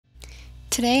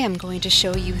Today I'm going to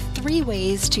show you 3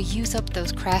 ways to use up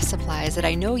those craft supplies that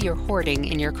I know you're hoarding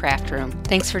in your craft room.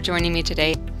 Thanks for joining me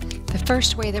today. The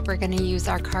first way that we're going to use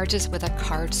our cards is with a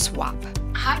card swap.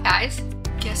 Hi guys!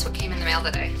 Guess what came in the mail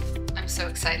today? I'm so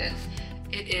excited.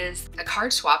 It is a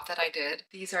card swap that I did.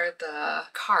 These are the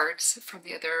cards from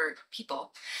the other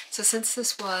people. So since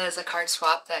this was a card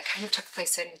swap that kind of took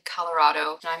place in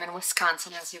Colorado, and I'm in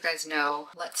Wisconsin, as you guys know,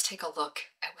 let's take a look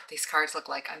at what these cards look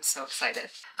like. I'm so excited.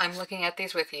 I'm looking at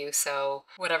these with you, so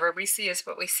whatever we see is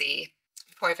what we see.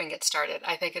 Before I even get started,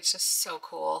 I think it's just so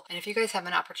cool. And if you guys have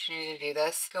an opportunity to do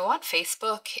this, go on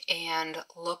Facebook and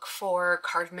look for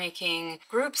card making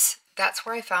groups. That's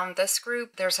where I found this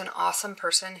group. There's an awesome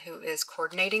person who is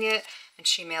coordinating it, and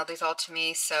she mailed these all to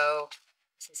me, so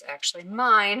this is actually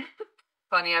mine.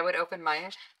 Funny, I would open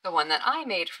the one that I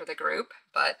made for the group,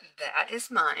 but that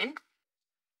is mine.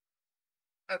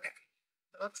 Okay,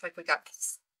 it looks like we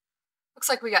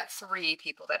got 3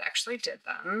 people that actually did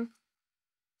them.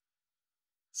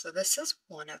 So this is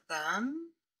one of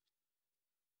them.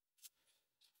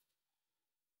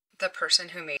 The person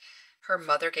who made her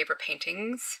mother gave her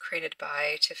paintings created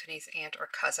by Tiffany's aunt or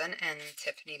cousin, and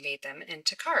Tiffany made them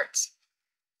into cards.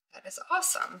 That is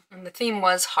awesome. And the theme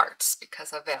was hearts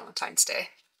because of Valentine's Day.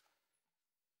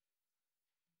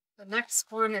 The next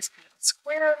one is kind of a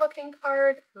square looking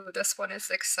card. Ooh, this one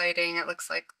is exciting. It looks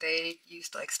like they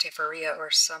used like Stamperia or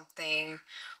something.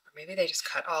 Or maybe they just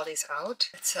cut all these out.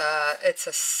 It's a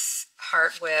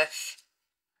heart with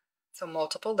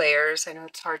multiple layers. I know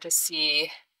it's hard to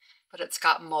see, but it's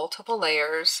got multiple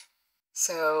layers.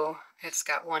 So it's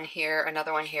got one here,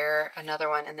 another one here, another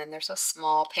one, and then there's a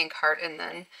small pink heart, and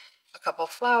then a couple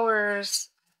flowers.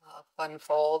 I love fun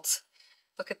folds.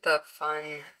 Look at the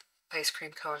fun ice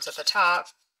cream cones at the top.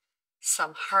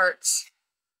 Some hearts.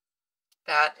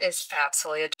 That is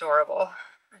absolutely adorable.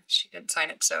 She didn't sign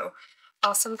it, so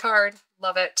awesome card.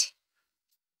 Love it.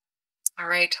 All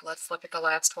right, let's look at the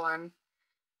last one.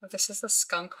 Oh, this is the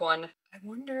skunk one. I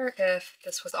wonder if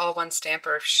this was all one stamp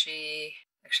or if she...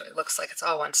 Actually, it looks like it's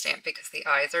all one stamp because the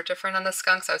eyes are different on the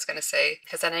skunks. I was going to say,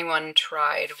 has anyone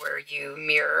tried where you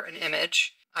mirror an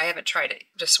image? I haven't tried it,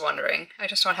 just wondering. I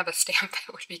just don't have a stamp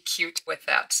that would be cute with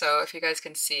that. So if you guys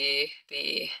can see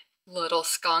the little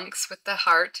skunks with the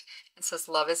heart, it says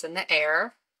love is in the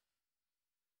air.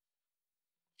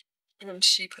 And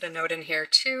she put a note in here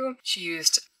too. She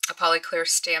used a polyclear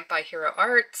stamp by Hero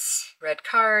Arts, red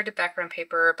card, background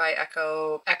paper by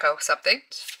Echo something.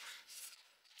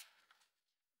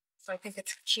 So I think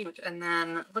it's cute. And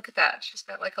then look at that. She's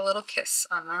got like a little kiss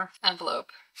on the envelope.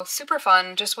 Well, super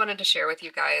fun. Just wanted to share with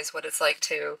you guys what it's like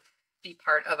to be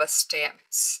part of a stamp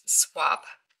swap.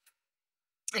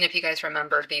 And if you guys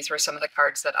remember, these were some of the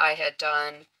cards that I had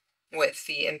done with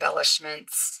the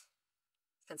embellishments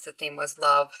since the theme was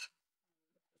love.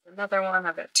 Another one,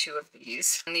 I've got 2 of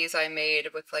these. And these I made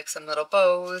with like some little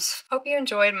bows. Hope you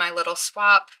enjoyed my little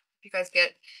swap. If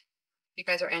you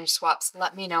guys are in swaps,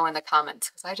 let me know in the comments,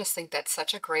 because I just think that's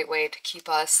such a great way to keep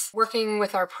us working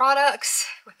with our products,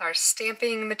 with our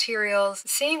stamping materials,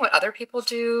 seeing what other people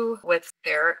do with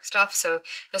their stuff. So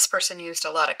this person used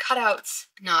a lot of cutouts,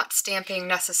 not stamping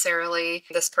necessarily.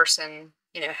 This person,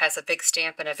 has a big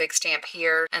stamp and a big stamp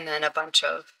here, and then a bunch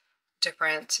of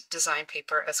different design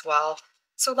paper as well.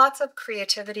 So lots of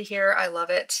creativity here. I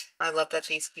love it. I love that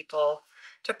these people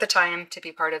took the time to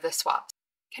be part of this swap.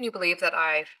 Can you believe that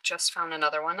I just found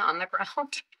another one on the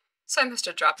ground? So I must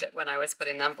have dropped it when I was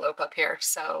putting the envelope up here.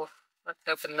 So let's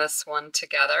open this one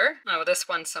together. Oh, this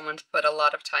one someone's put a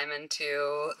lot of time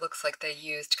into. It looks like they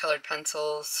used colored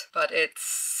pencils, but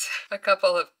it's a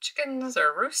couple of chickens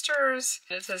or roosters.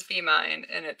 It says be mine,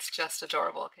 and it's just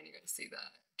adorable. Can you guys see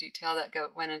that detail that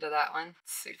went into that one?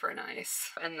 Super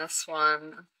nice. And this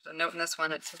one, the note in this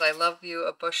one, it says I love you,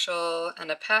 a bushel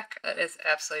and a peck. That is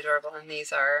absolutely adorable. And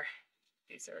these are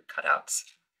cutouts.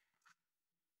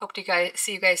 Hope to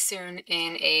see you guys soon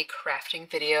in a crafting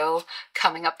video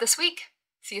coming up this week.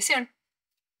 See you soon.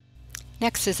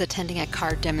 Next is attending a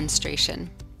card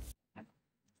demonstration.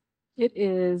 It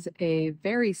is a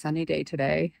very sunny day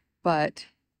today, but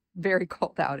very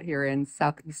cold out here in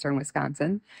southeastern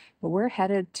Wisconsin. But we're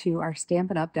headed to our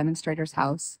Stampin' Up! Demonstrator's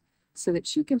house so that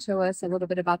she can show us a little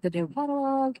bit about the new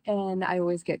catalog, and I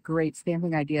always get great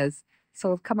stamping ideas,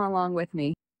 so come along with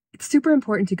me. It's super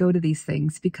important to go to these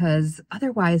things because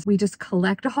otherwise we just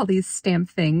collect all these stamp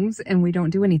things and we don't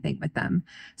do anything with them.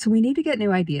 So we need to get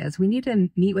new ideas. We need to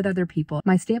meet with other people.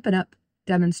 My Stampin' Up!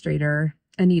 Demonstrator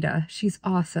Anita. She's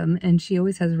awesome, and she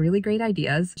always has really great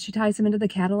ideas. She ties them into the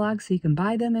catalog so you can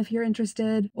buy them if you're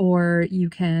interested, or you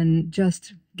can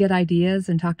just get ideas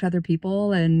and talk to other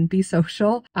people and be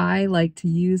social. I like to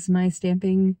use my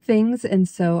stamping things, and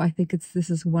so I think this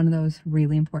is one of those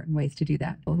really important ways to do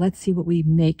that. Well, let's see what we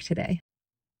make today.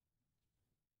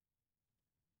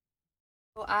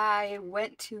 So I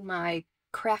went to my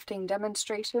crafting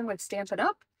demonstration with Stampin'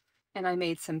 Up! And I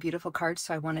made some beautiful cards,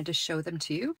 so I wanted to show them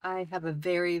to you. I have a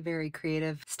very, very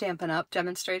creative Stampin' Up!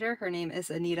 Demonstrator. Her name is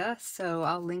Anita, so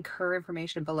I'll link her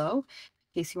information below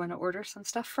in case you want to order some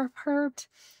stuff from her.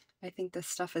 I think this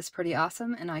stuff is pretty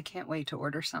awesome, and I can't wait to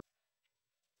order some.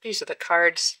 These are the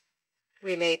cards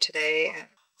we made today at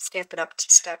Stampin' Up!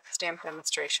 Stamp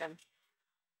demonstration.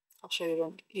 I'll show you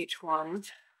them each one.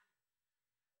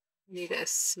 Anita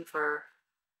is super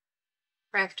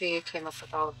crafty, came up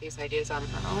with all of these ideas on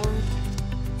her own.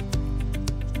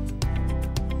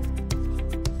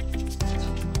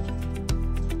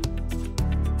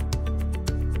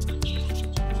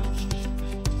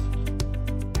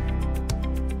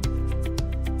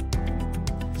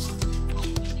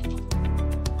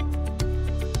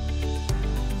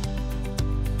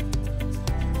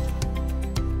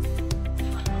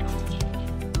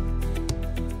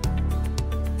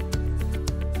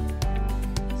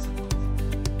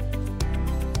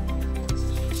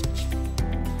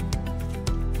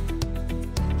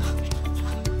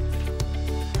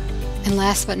 And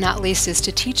last but not least is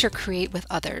to teach or create with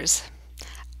others.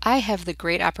 I have the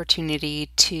great opportunity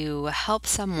to help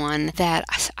someone that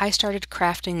I started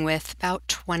crafting with about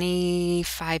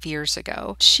 25 years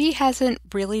ago. She hasn't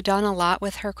really done a lot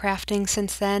with her crafting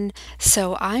since then,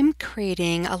 so I'm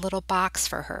creating a little box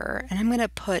for her, and I'm going to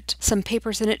put some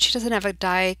papers in it. She doesn't have a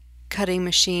die cutting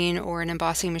machine or an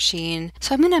embossing machine,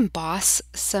 so I'm going to emboss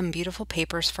some beautiful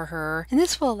papers for her, and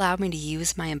this will allow me to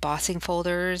use my embossing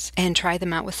folders and try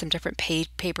them out with some different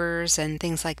papers and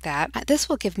things like that. This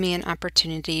will give me an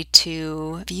opportunity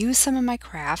to view some of my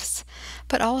crafts,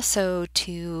 but also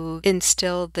to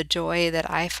instill the joy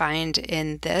that I find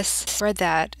in this thread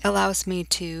that allows me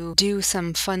to do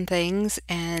some fun things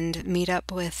and meet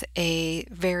up with a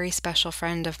very special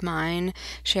friend of mine.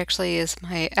 She actually is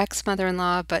my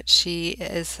ex-mother-in-law, but she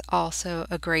is also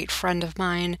a great friend of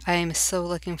mine. I am so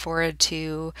looking forward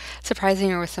to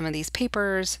surprising her with some of these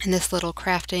papers and this little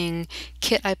crafting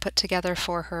kit I put together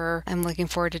for her. I'm looking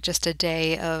forward to just a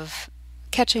day of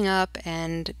catching up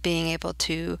and being able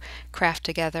to craft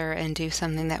together and do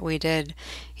something that we did,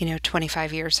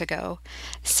 25 years ago.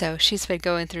 So she's been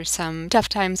going through some tough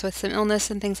times with some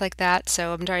illness and things like that,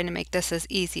 so I'm trying to make this as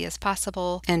easy as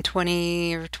possible. And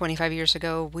 20 or 25 years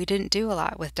ago, we didn't do a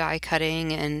lot with die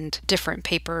cutting and different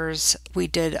papers. We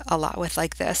did a lot with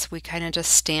like this. We kind of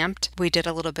just stamped. We did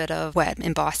a little bit of wet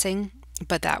embossing,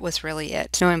 but that was really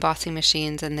it. No embossing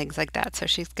machines and things like that. So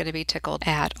she's going to be tickled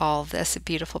at all of this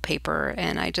beautiful paper.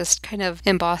 And I just kind of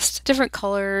embossed different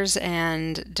colors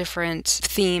and different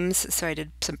themes. So I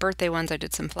did some birthday ones, I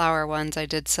did some flower ones, I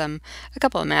did a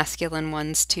couple of masculine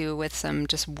ones too, with some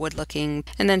just wood looking,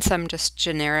 and then some just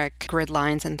generic grid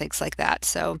lines and things like that.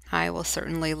 So I will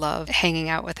certainly love hanging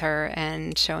out with her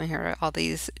and showing her all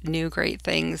these new great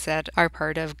things that are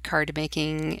part of card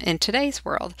making in today's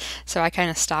world. So I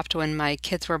kind of stopped when my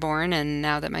kids were born, and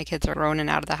now that my kids are grown and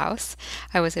out of the house,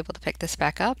 I was able to pick this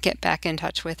back up, get back in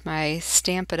touch with my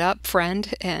Stamp It Up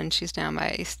friend, and she's now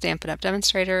my Stamp It Up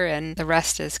demonstrator, and the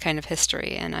rest is kind of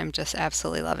history, and I'm just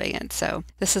absolutely loving it. So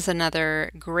this is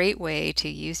another great way to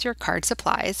use your card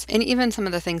supplies, and even some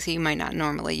of the things that you might not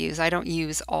normally use. I don't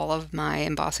use all of my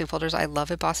embossing folders. I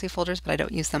love embossing folders, but I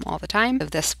don't use them all the time. So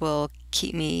this will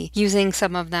keep me using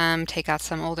some of them, take out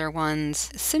some older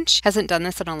ones. Since she hasn't done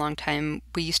this in a long time,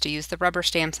 we used to use the rubber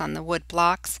stamps on the wood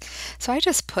blocks. So I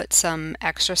just put some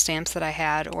extra stamps that I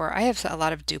had, or I have a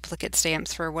lot of duplicate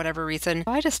stamps for whatever reason.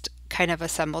 So I just kind of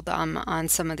assembled them on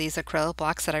some of these acrylic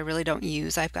blocks that I really don't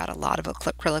use. I've got a lot of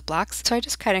acrylic blocks. So I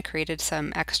just kind of created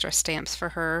some extra stamps for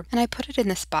her, and I put it in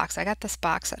this box. I got this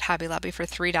box at Hobby Lobby for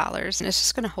 $3, and it's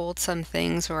just going to hold some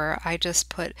things where I just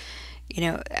put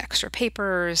extra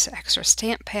papers, extra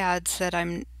stamp pads that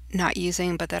I'm not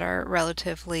using but that are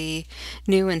relatively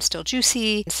new and still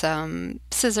juicy, some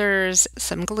scissors,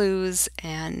 some glues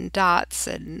and dots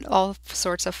and all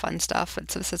sorts of fun stuff,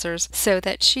 and some scissors, so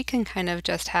that she can kind of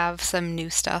just have some new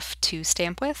stuff to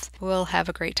stamp with. We'll have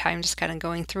a great time just kind of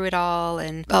going through it all,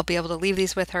 and I'll be able to leave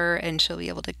these with her and she'll be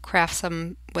able to craft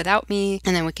some without me,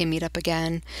 and then we can meet up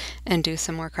again and do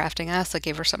some more crafting. I also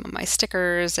gave her some of my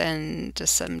stickers and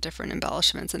just some different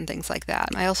embellishments and things like that.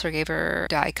 I also gave her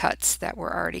die cuts that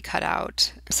were already we cut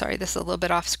out. Sorry, this is a little bit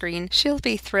off screen. She'll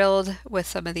be thrilled with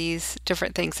some of these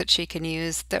different things that she can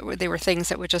use. They were things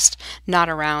that were just not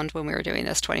around when we were doing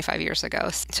this 25 years ago.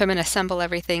 So I'm going to assemble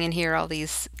everything in here, all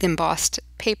these embossed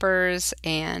papers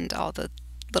and all the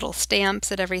little stamps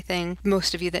and everything.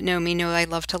 Most of you that know me know I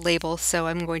love to label, so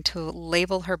I'm going to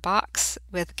label her box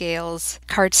with Gail's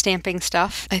card stamping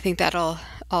stuff. I think that'll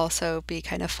also be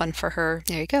kind of fun for her.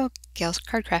 There you go, Gail's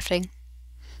card crafting.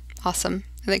 Awesome.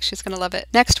 I think she's going to love it.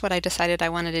 Next, what I decided I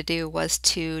wanted to do was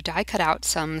to die cut out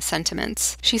some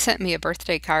sentiments. She sent me a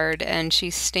birthday card and she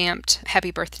stamped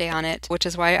happy birthday on it, which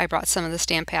is why I brought some of the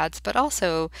stamp pads, but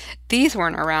also these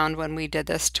weren't around when we did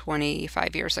this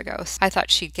 25 years ago. So I thought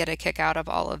she'd get a kick out of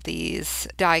all of these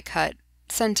die cut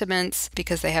sentiments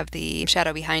because they have the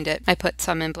shadow behind it. I put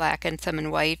some in black and some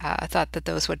in white. I thought that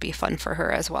those would be fun for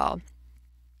her as well.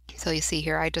 So you see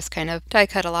here, I just kind of die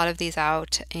cut a lot of these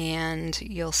out, and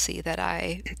you'll see that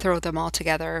I throw them all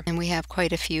together. And we have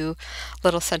quite a few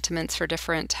little sentiments for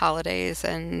different holidays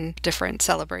and different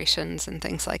celebrations and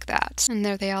things like that. And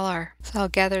there they all are. So I'll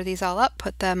gather these all up,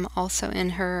 put them also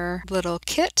in her little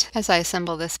kit. As I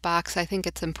assemble this box, I think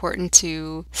it's important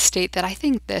to state that I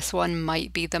think this one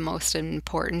might be the most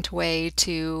important way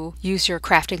to use your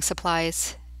crafting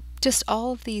supplies. Just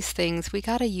all of these things, we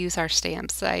got to use our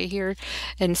stamps. I hear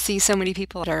and see so many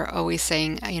people that are always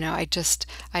saying, you know,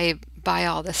 I buy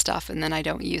all this stuff and then I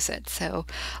don't use it. So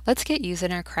let's get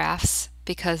using our crafts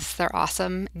because they're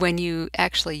awesome. When you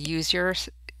actually use your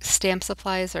stamp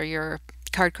supplies or your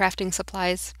card crafting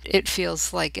supplies, it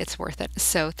feels like it's worth it.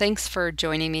 So thanks for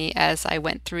joining me as I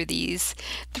went through these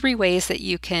 3 ways that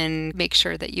you can make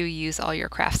sure that you use all your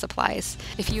craft supplies.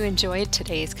 If you enjoyed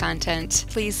today's content,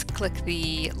 please click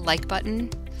the like button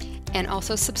and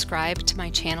also subscribe to my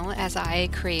channel as I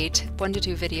create 1 to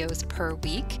 2 videos per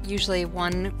week, usually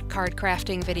one card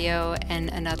crafting video and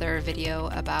another video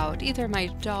about either my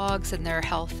dogs and their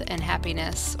health and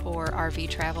happiness or RV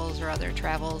travels or other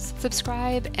travels.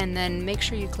 Subscribe and then make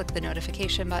sure you click the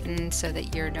notification button so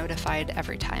that you're notified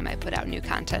every time I put out new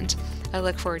content. I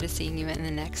look forward to seeing you in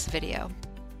the next video.